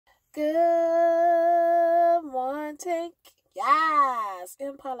Good morning. Yes,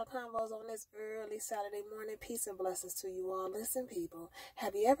 Impala Convos on this early Saturday morning. Peace and blessings to you all. Listen, people,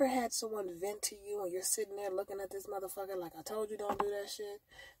 have you ever had someone vent to you and you're sitting there looking at this motherfucker like, I told you don't do that shit?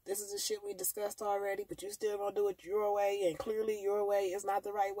 This is the shit we discussed already, but you still gonna do it your way, and clearly your way is not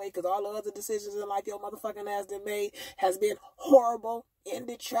the right way because all the other decisions in life your motherfucking ass done made has been horrible,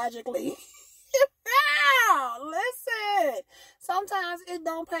 ended tragically. Listen, sometimes it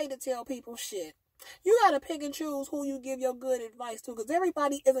don't pay to tell people shit. You gotta pick and choose who you give your good advice to, because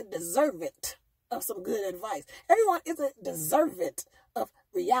everybody isn't deserving of some good advice. Everyone isn't deserving of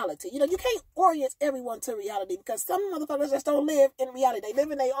reality. You know, you can't orient everyone to reality, because some motherfuckers just don't live in reality. They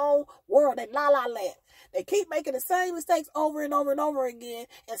live in their own world, they la-la land. They keep making the same mistakes over and over and over again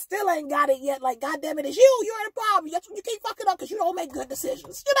and still ain't got it yet. Like, goddamn it, it's you. You're the problem. You keep fucking up because you don't make good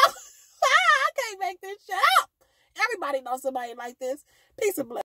decisions. You know? I can't make this shit up. Everybody knows somebody like this. Peace and blessings.